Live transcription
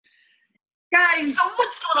Guys,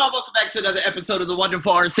 what's going on? Welcome back to another episode of the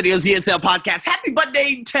Wonderful Art Studios ESL podcast. Happy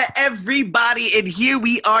Monday to everybody. And here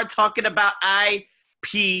we are talking about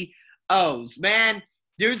IPOs. Man,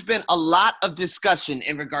 there's been a lot of discussion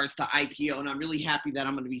in regards to IPO, and I'm really happy that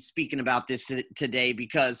I'm going to be speaking about this today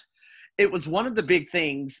because it was one of the big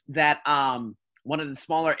things that one of the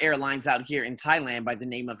smaller airlines out here in Thailand by the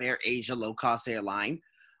name of AirAsia, low-cost airline,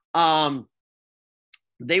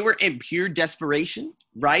 they were in pure desperation,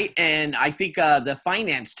 right? And I think the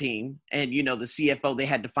finance team and, the CFO, they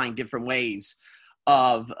had to find different ways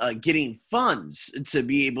of getting funds to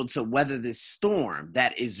be able to weather this storm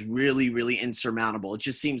that is really, really insurmountable. It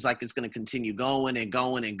just seems like it's going to continue going and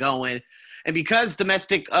going and going. And because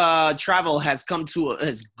domestic travel has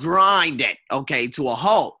grinded, to a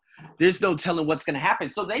halt, there's no telling what's going to happen.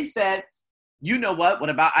 So they said, you know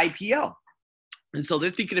what about IPO? And so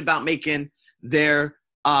they're thinking about making their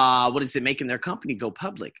making their company go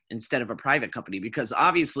public instead of a private company, because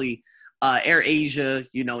obviously AirAsia,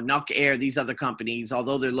 Nuk Air, these other companies,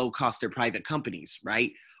 although they're low cost, they're private companies,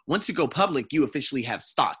 right? Once you go public, you officially have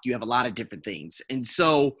stock. You have a lot of different things. And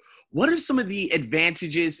so what are some of the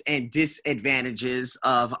advantages and disadvantages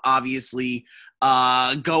of obviously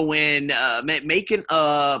making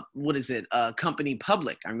a company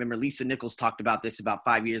public? I remember Lisa Nichols talked about this about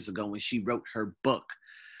 5 years ago when she wrote her book,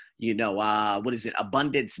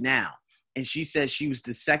 Abundance Now. And she says she was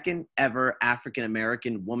the second ever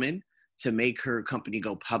African-American woman to make her company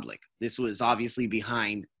go public. This was obviously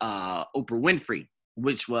behind Oprah Winfrey,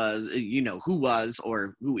 which was, who was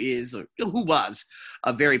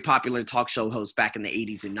a very popular talk show host back in the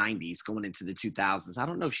 80s and 90s going into the 2000s. I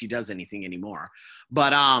don't know if she does anything anymore,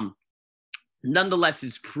 but nonetheless,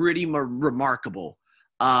 it's pretty remarkable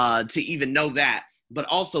to even know that. But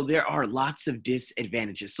also there are lots of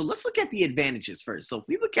disadvantages. So let's look at the advantages first. So if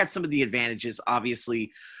we look at some of the advantages, obviously,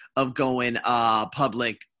 of going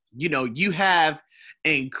public, you have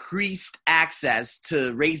increased access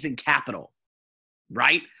to raising capital,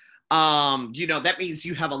 right? That means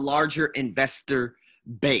you have a larger investor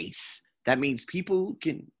base. That means people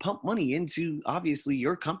can pump money into, obviously,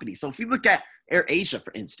 your company. So if we look at AirAsia,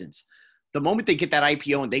 for instance, the moment they get that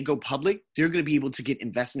IPO and they go public, they're going to be able to get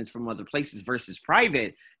investments from other places versus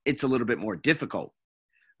private. It's a little bit more difficult,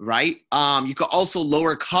 right? You could also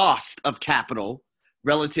lower cost of capital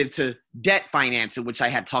relative to debt financing, which I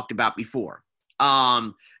had talked about before.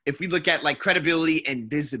 If we look at like credibility and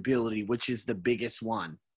visibility, which is the biggest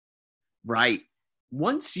one, right?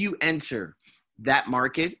 Once you enter that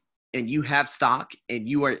market and you have stock and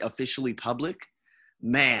you are officially public,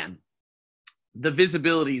 man, the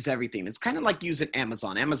visibility is everything. It's kind of like using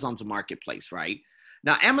Amazon. Amazon's a marketplace, right?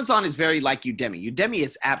 Now, Amazon is very like Udemy. Udemy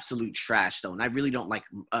is absolute trash, though, and I really don't like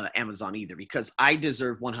Amazon either because I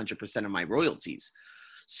deserve 100% of my royalties.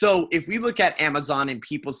 So if we look at Amazon and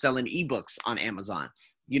people selling ebooks on Amazon,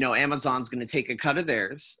 Amazon's going to take a cut of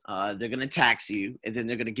theirs. They're going to tax you, and then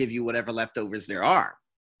they're going to give you whatever leftovers there are.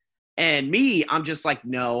 And me, I'm just like,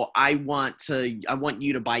 no, I want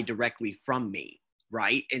you to buy directly from me.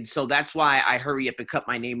 Right. And so that's why I hurry up and cut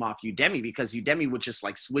my name off Udemy, because Udemy would just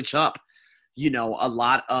like switch up, a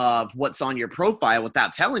lot of what's on your profile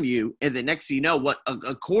without telling you. And the next thing you know, what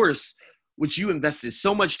a course which you invested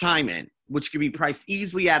so much time in, which could be priced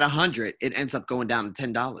easily at $100, it ends up going down to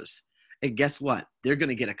 $10. And guess what? They're going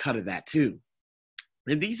to get a cut of that too.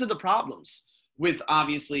 And these are the problems with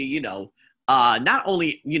obviously, not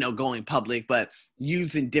only, going public, but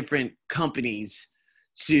using different companies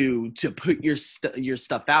to put your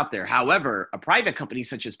stuff out there. However, a private company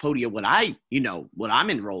such as Podia, what I'm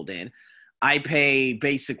enrolled in, I pay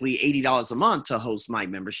basically $80 a month to host my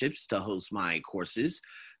memberships, to host my courses,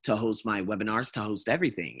 to host my webinars, to host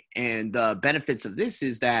everything. And the benefits of this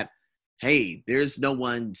is that, hey, there's no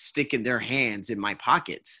one sticking their hands in my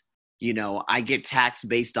pockets. I get taxed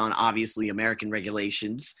based on obviously American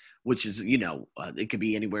regulations, which is, it could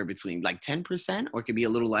be anywhere between like 10% or it could be a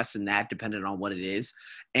little less than that, depending on what it is.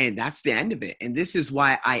 And that's the end of it. And this is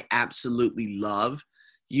why I absolutely love,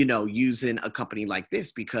 using a company like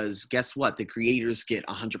this, because guess what? The creators get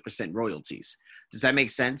 100% royalties. Does that make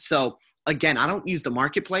sense? So again, I don't use the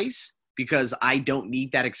marketplace because I don't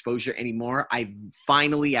need that exposure anymore. I've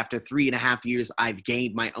finally, after 3.5 years, I've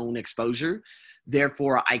gained my own exposure.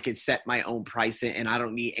 Therefore, I can set my own pricing and I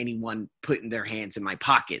don't need anyone putting their hands in my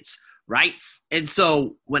pockets, right? And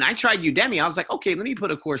so when I tried Udemy, I was like, okay, let me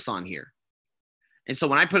put a course on here. And so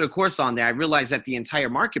when I put a course on there, I realized that the entire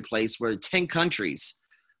marketplace were 10 countries.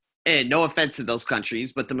 And no offense to those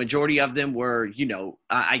countries, but the majority of them were,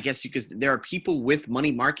 I guess there are people with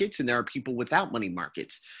money markets and there are people without money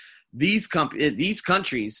markets. these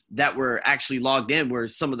countries that were actually logged in were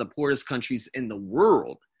some of the poorest countries in the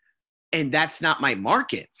world. And that's not my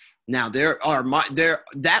market. Now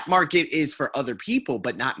that market is for other people,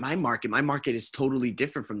 but not my market. My market is totally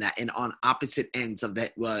different from that, and on opposite ends of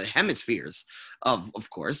the hemispheres of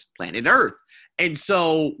course, planet Earth. And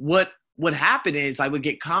so what happened is I would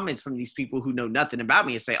get comments from these people who know nothing about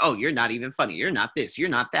me and say, "Oh, you're not even funny. You're not this. You're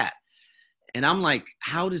not that." And I'm like,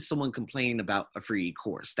 how does someone complain about a free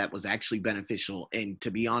course that was actually beneficial? And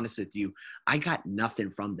to be honest with you, I got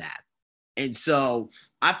nothing from that. And so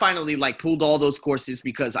I finally pulled all those courses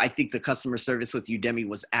because I think the customer service with Udemy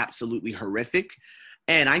was absolutely horrific.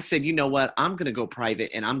 And I said, you know what? I'm going to go private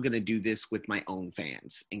and I'm going to do this with my own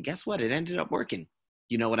fans. And guess what? It ended up working.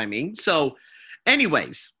 You know what I mean? So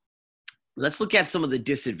anyways, let's look at some of the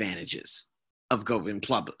disadvantages of going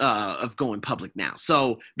public now.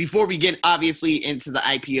 So before we get obviously into the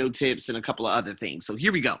IPO tips and a couple of other things. So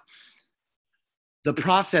here we go. The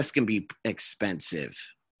process can be expensive.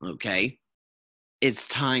 Okay. It's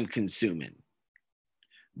time consuming,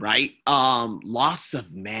 right? Loss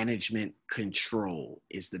of management control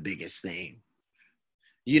is the biggest thing.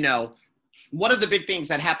 One of the big things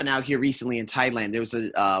that happened out here recently in Thailand, there was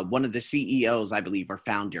one of the CEOs, I believe, or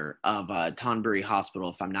founder of Thonburi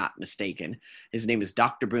Hospital, if I'm not mistaken. His name is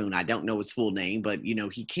Dr. Boone. I don't know his full name, but,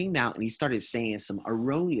 he came out and he started saying some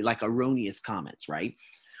erroneous comments, right?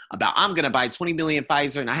 About, I'm going to buy 20 million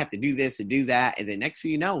Pfizer and I have to do this and do that. And then next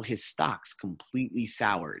thing you know, his stocks completely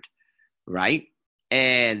soured, right?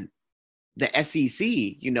 And the SEC,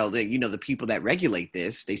 the people that regulate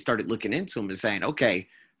this, they started looking into him and saying, okay,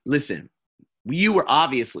 listen, you were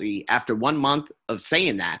obviously, after 1 month of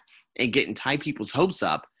saying that and getting Thai people's hopes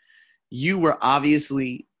up, you were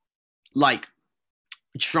obviously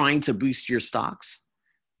trying to boost your stocks.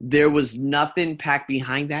 There was nothing packed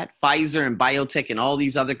behind that. Pfizer and biotech and all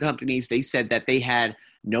these other companies, they said that they had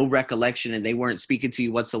no recollection and they weren't speaking to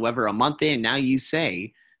you whatsoever a month in. Now you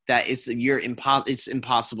say that it's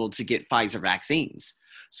impossible to get Pfizer vaccines.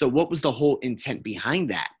 So what was the whole intent behind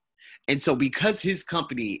that? And so because his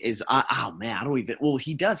company is,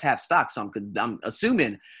 he does have stocks. So I'm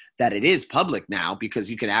assuming that it is public now because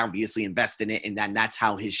you can obviously invest in it. And then that's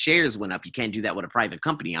how his shares went up. You can't do that with a private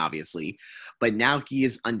company, obviously. But now he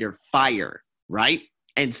is under fire, right?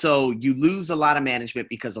 And so you lose a lot of management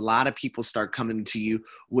because a lot of people start coming to you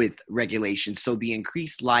with regulations. So the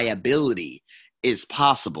increased liability is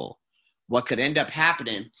possible. What could end up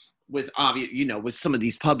happening with some of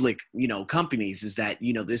these public, companies is that,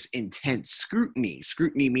 this intense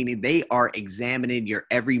scrutiny meaning they are examining your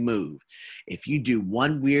every move. If you do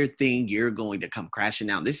one weird thing, you're going to come crashing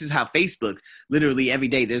down. This is how Facebook, literally every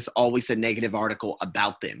day, there's always a negative article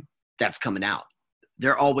about them that's coming out.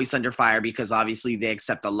 They're always under fire because obviously they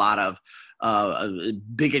accept a lot of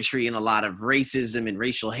bigotry and a lot of racism and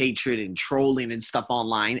racial hatred and trolling and stuff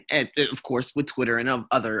online. And of course with Twitter and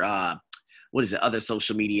other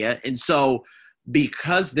social media. And so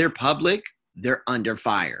because they're public, they're under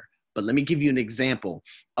fire. But let me give you an example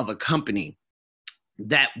of a company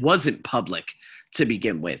that wasn't public to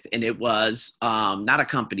begin with. And it was not a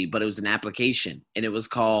company, but it was an application. And it was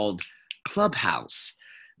called Clubhouse.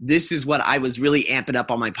 This is what I was really amping up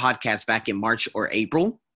on my podcast back in March or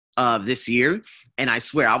April of this year. And I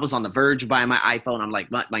swear I was on the verge of buying my iPhone. I'm like,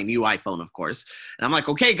 my new iPhone, of course. And I'm like,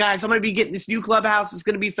 okay, guys, I'm going to be getting this new Clubhouse. It's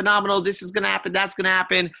going to be phenomenal. This is going to happen. That's going to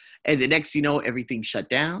happen. And the next, everything shut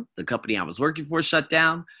down. The company I was working for shut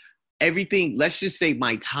down. Everything, let's just say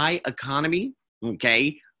my Thai economy,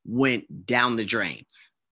 okay, went down the drain.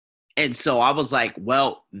 And so I was like,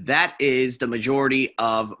 well, that is the majority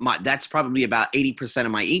of that's probably about 80%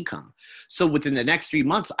 of my income. So within the next 3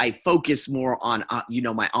 months, I focused more on,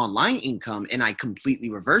 my online income, and I completely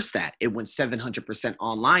reversed that. It went 700%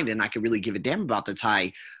 online, and I could really give a damn about the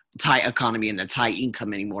Thai economy and the Thai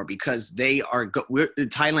income anymore because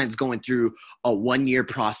Thailand's going through a 1-year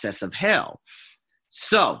process of hell.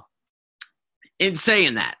 So in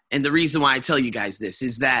saying that, and the reason why I tell you guys this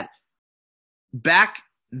is that back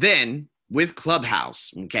then with Clubhouse,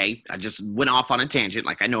 okay, I just went off on a tangent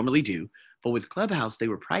like I normally do, but with Clubhouse, they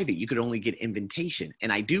were private. You could only get invitation.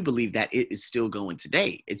 And I do believe that it is still going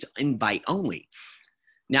today. It's invite only.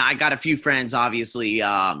 Now, I got a few friends, obviously,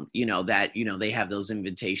 they have those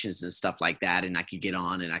invitations and stuff like that, and I could get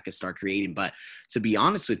on and I could start creating. But to be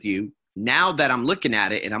honest with you, now that I'm looking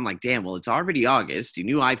at it and I'm like, damn, well, it's already August. The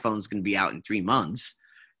new iPhone's going to be out in 3 months.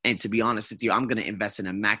 And to be honest with you, I'm going to invest in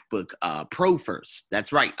a MacBook Pro first.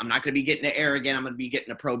 That's right. I'm not going to be getting the Air again. I'm going to be getting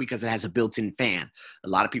a Pro because it has a built-in fan. A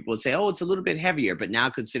lot of people would say, oh, it's a little bit heavier. But now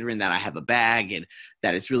considering that I have a bag and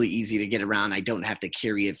that it's really easy to get around, I don't have to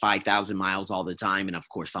carry it 5,000 miles all the time. And of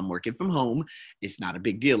course, I'm working from home. It's not a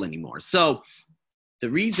big deal anymore. So the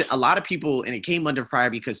reason a lot of people, and it came under fire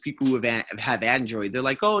because people who have Android, they're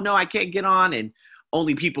like, oh, no, I can't get on. And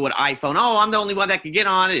only people with iPhone, oh, I'm the only one that can get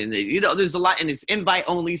on it. And, there's a lot, and it's invite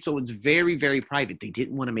only. So it's very, very private. They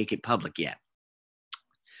didn't want to make it public yet.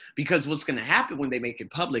 Because what's going to happen when they make it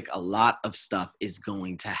public, a lot of stuff is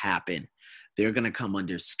going to happen. They're going to come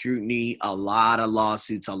under scrutiny, a lot of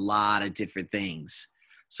lawsuits, a lot of different things.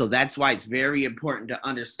 So that's why it's very important to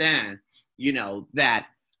understand, that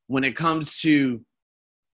when it comes to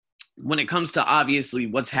obviously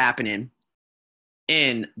what's happening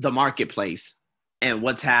in the marketplace, and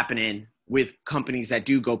what's happening with companies that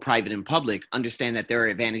do go private and public, understand that there are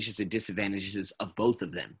advantages and disadvantages of both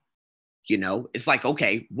of them. It's like,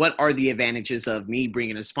 okay, what are the advantages of me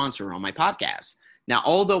bringing a sponsor on my podcast? Now,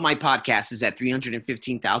 although my podcast is at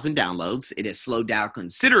 315,000 downloads, it has slowed down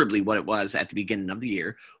considerably what it was at the beginning of the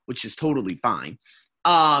year, which is totally fine.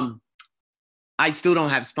 I still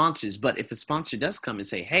don't have sponsors, but if a sponsor does come and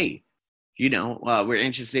say, hey, we're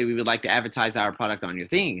interested, we would like to advertise our product on your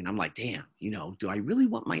thing. And I'm like, damn, do I really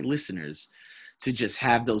want my listeners to just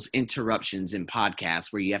have those interruptions in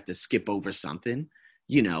podcasts where you have to skip over something,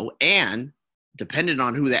 and depending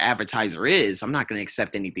on who the advertiser is, I'm not going to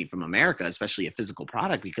accept anything from America, especially a physical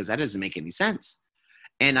product, because that doesn't make any sense.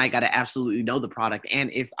 And I got to absolutely know the product. And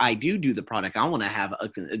if I do the product, I want to have a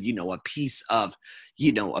piece of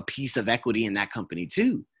equity in that company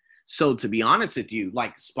too. So to be honest with you,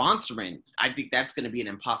 like sponsoring, I think that's going to be an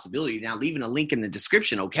impossibility. Now, leaving a link in the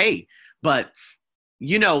description, okay. But,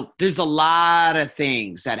 there's a lot of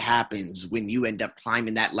things that happens when you end up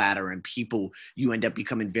climbing that ladder and you end up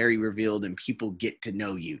becoming very revealed and people get to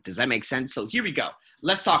know you. Does that make sense? So here we go.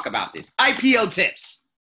 Let's talk about this. IPO tips.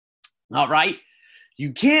 All right.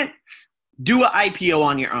 You can't do an IPO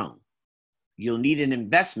on your own. You'll need an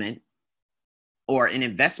investment or an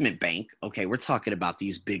investment bank. Okay, we're talking about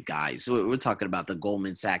these big guys. We're talking about the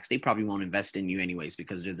Goldman Sachs. They probably won't invest in you anyways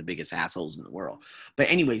because they're the biggest assholes in the world. But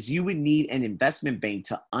anyways, you would need an investment bank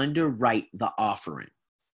to underwrite the offering.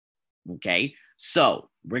 Okay, so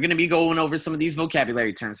we're going to be going over some of these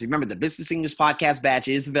vocabulary terms. Remember, the Business English Podcast batch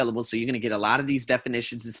is available, so you're going to get a lot of these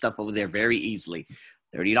definitions and stuff over there very easily.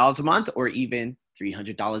 $30 a month or even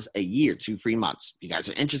 $300 a year, 2 free months. If you guys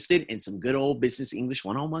are interested in some good old business English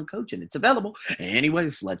one-on-one coaching, it's available.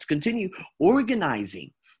 Anyways, let's continue.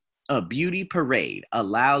 Organizing a beauty parade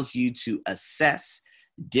allows you to assess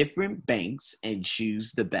different banks and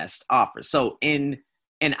choose the best offer. So in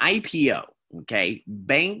an IPO, okay,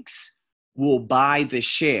 banks will buy the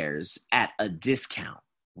shares at a discount,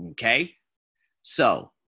 okay?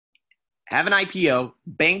 So have an IPO,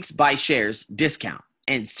 banks buy shares, discount,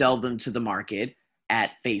 and sell them to the market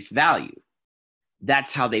at face value.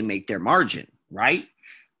 That's how they make their margin, right?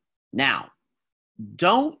 Now,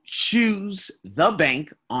 don't choose the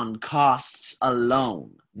bank on costs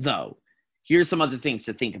alone, though. Here's some other things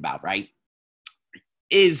to think about, right?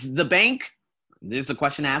 Is the bank, this is a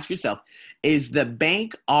question to ask yourself, is the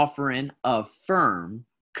bank offering a firm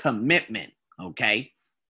commitment, okay?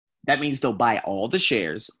 That means they'll buy all the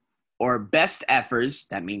shares, or best efforts,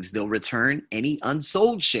 that means they'll return any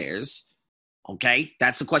unsold shares. Okay,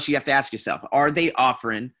 that's the question you have to ask yourself. Are they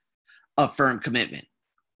offering a firm commitment?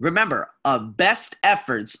 Remember, a best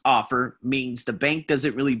efforts offer means the bank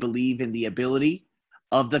doesn't really believe in the ability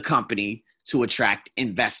of the company to attract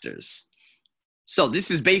investors. So this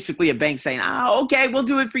is basically a bank saying, okay, we'll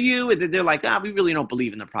do it for you. And they're like, we really don't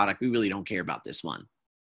believe in the product. We really don't care about this one.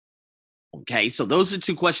 Okay, so those are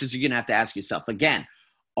 2 questions you're going to have to ask yourself. Again,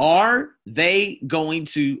 are they going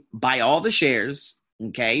to buy all the shares,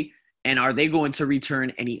 okay? And are they going to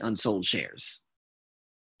return any unsold shares?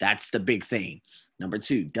 That's the big thing. Number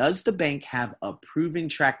 2, does the bank have a proven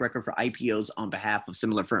track record for IPOs on behalf of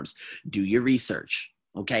similar firms? Do your research,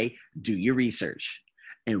 okay? Do your research.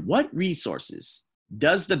 And what resources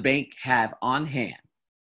does the bank have on hand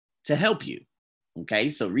to help you? Okay,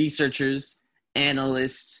 so researchers,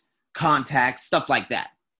 analysts, contacts, stuff like that.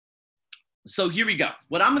 So here we go.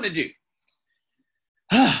 What I'm going to do.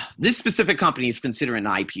 This specific company is considering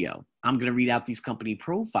an IPO. I'm going to read out these company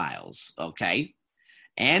profiles, okay?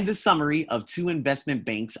 And the summary of 2 investment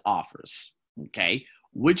banks' offers, okay?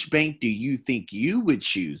 Which bank do you think you would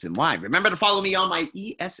choose and why? Remember to follow me on my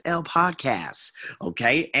ESL podcast,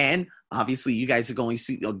 okay? And obviously, you guys are going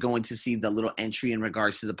to see the little entry in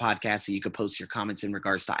regards to the podcast, so you can post your comments in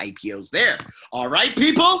regards to IPOs there. All right,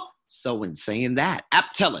 people? So in saying that,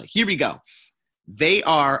 Aptella, here we go. They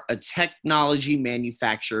are a technology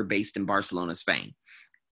manufacturer based in Barcelona, Spain.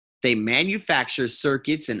 They manufacture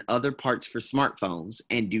circuits and other parts for smartphones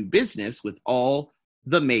and do business with all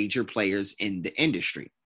the major players in the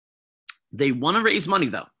industry. They want to raise money,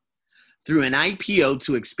 though, through an IPO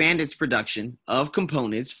to expand its production of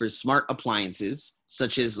components for smart appliances,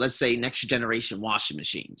 such as, let's say, next generation washing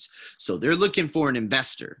machines. So they're looking for an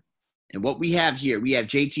investor. And what we have here, we have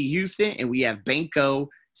JT Houston and we have Banco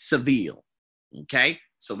Seville. Okay?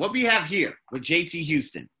 So what we have here with JT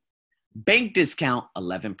Houston, bank discount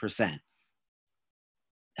 11%.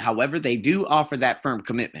 However, they do offer that firm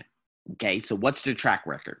commitment. Okay, so what's their track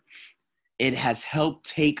record? It has helped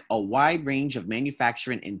take a wide range of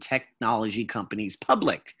manufacturing and technology companies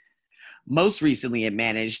public. Most recently, it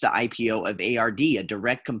managed the IPO of ARD, a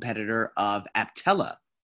direct competitor of Aptella.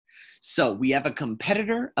 So we have a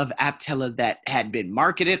competitor of Aptella that had been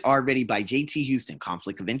marketed already by JT Houston.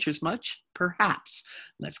 Conflict of interest much? Perhaps.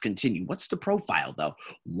 Let's continue. What's the profile, though?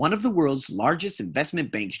 One of the world's largest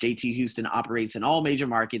investment banks, JT Houston operates in all major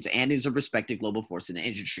markets and is a respected global force in the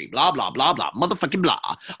industry. Blah, blah, blah, blah. Motherfucking blah.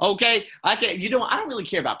 Okay? I don't really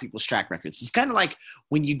care about people's track records. It's kind of like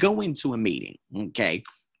when you go into a meeting, okay?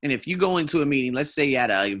 And if you go into a meeting, let's say at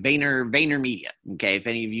a VaynerMedia, okay, if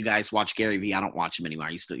any of you guys watch Gary Vee, I don't watch him anymore.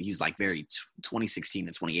 He's like very 2016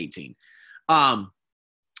 and 2018.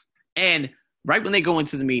 And right when they go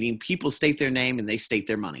into the meeting, people state their name and they state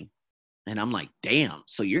their money. And I'm like, damn,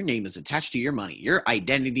 so your name is attached to your money. Your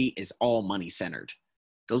identity is all money centered.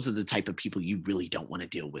 Those are the type of people you really don't want to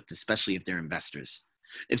deal with, especially if they're investors.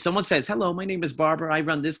 If someone says, hello, my name is Barbara, I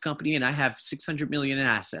run this company and I have 600 million in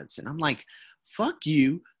assets. And I'm like, fuck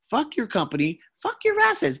you, fuck your company, fuck your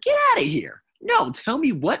assets, get out of here. No, tell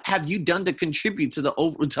me what have you done to contribute to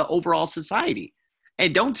overall society.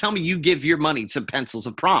 And don't tell me you give your money to Pencils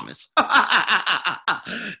of Promise.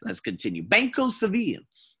 Let's continue. Banco Sevilla.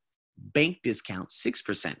 Bank discount,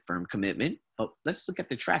 6% firm commitment. But let's look at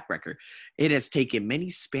the track record. It has taken many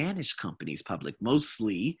Spanish companies public,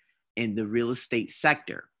 mostly in the real estate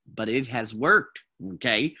sector. But it has worked,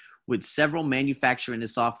 okay, with several manufacturing and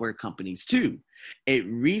software companies too. It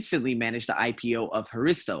recently managed the IPO of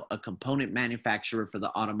Heristo, a component manufacturer for the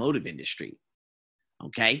automotive industry.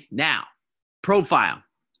 Okay, now, profile.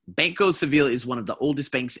 Banco Seville is one of the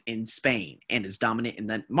oldest banks in Spain and is dominant in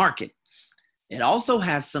the market. It also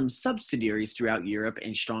has some subsidiaries throughout Europe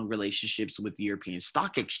and strong relationships with European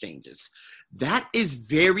stock exchanges. That is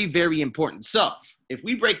very, very important. So if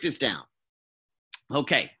we break this down,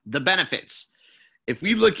 okay, the benefits. If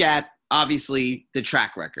we look at, obviously, the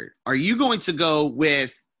track record, are you going to go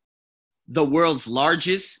with the world's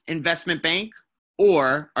largest investment bank,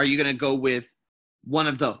 or are you going to go with one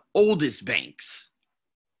of the oldest banks?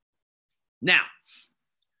 Now,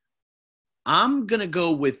 I'm going to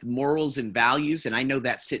go with morals and values, and I know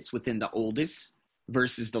that sits within the oldest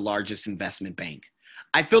versus the largest investment bank.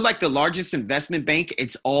 I feel like the largest investment bank,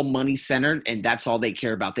 it's all money centered, and that's all they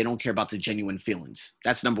care about. They don't care about the genuine feelings.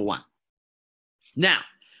 That's number one. Now,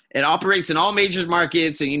 it operates in all major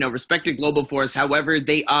markets and, respected global force. However,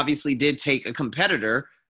 they obviously did take a competitor,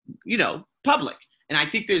 public. And I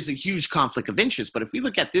think there's a huge conflict of interest. But if we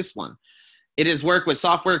look at this one, it has worked with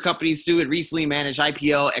software companies too. It recently managed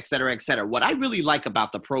IPO, et cetera, et cetera. What I really like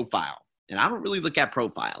about the profile, and I don't really look at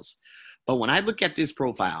profiles, but when I look at this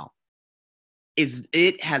profile, is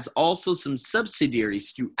it has also some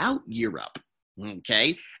subsidiaries throughout Europe,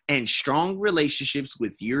 okay, and strong relationships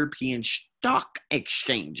with European stock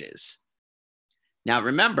exchanges. Now,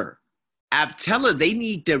 remember, Aptella, they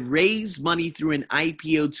need to raise money through an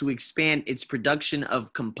IPO to expand its production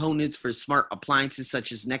of components for smart appliances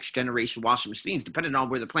such as next generation washing machines, depending on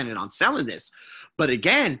where they're planning on selling this. But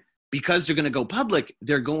again, because they're going to go public,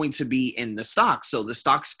 they're going to be in the stocks. So the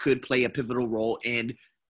stocks could play a pivotal role in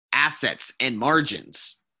assets and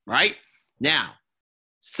margins, right? Now,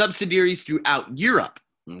 subsidiaries throughout Europe.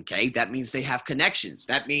 Okay, that means they have connections.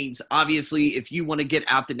 That means, obviously, if you want to get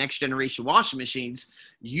out the next generation washing machines,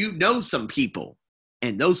 you know some people,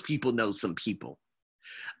 and those people know some people.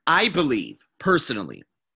 I believe, personally,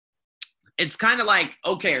 it's kind of like,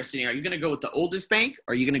 okay, Arsenio, are you going to go with the oldest bank,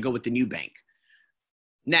 or are you going to go with the new bank?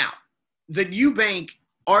 Now, the new bank,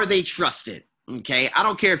 are they trusted? Okay, I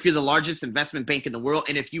don't care if you're the largest investment bank in the world,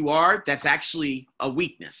 and if you are, that's actually a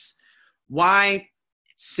weakness. Why?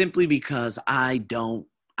 Simply because I don't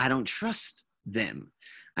trust them.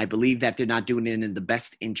 I believe that they're not doing it in the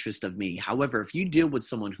best interest of me. However, if you deal with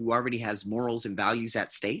someone who already has morals and values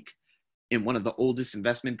at stake in one of the oldest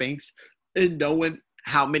investment banks, and knowing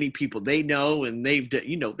how many people they know, and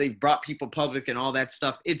they've brought people public and all that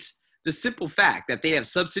stuff, it's the simple fact that they have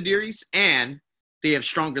subsidiaries and they have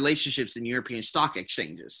strong relationships in European stock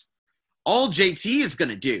exchanges. All JT is going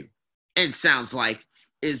to do, it sounds like,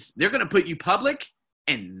 is they're going to put you public,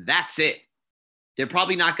 and that's it. They're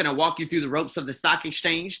probably not going to walk you through the ropes of the stock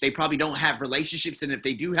exchange. They probably don't have relationships, and if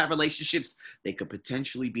they do have relationships, they could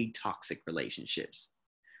potentially be toxic relationships.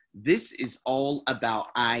 This is all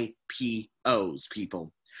about IPOs,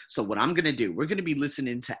 people. So what I'm going to do, we're going to be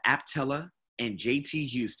listening to Aptella and JT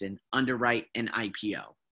Houston underwrite an IPO,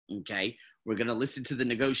 okay? We're going to listen to the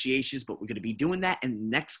negotiations, but we're going to be doing that in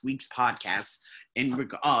next week's podcast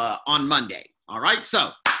on Monday, all right? So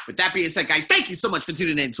with that being said, guys, thank you so much for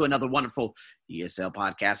tuning in to another wonderful ESL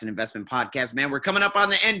podcast and investment podcast. Man, we're coming up on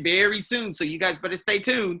the end very soon, so you guys better stay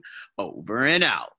tuned. Over and out.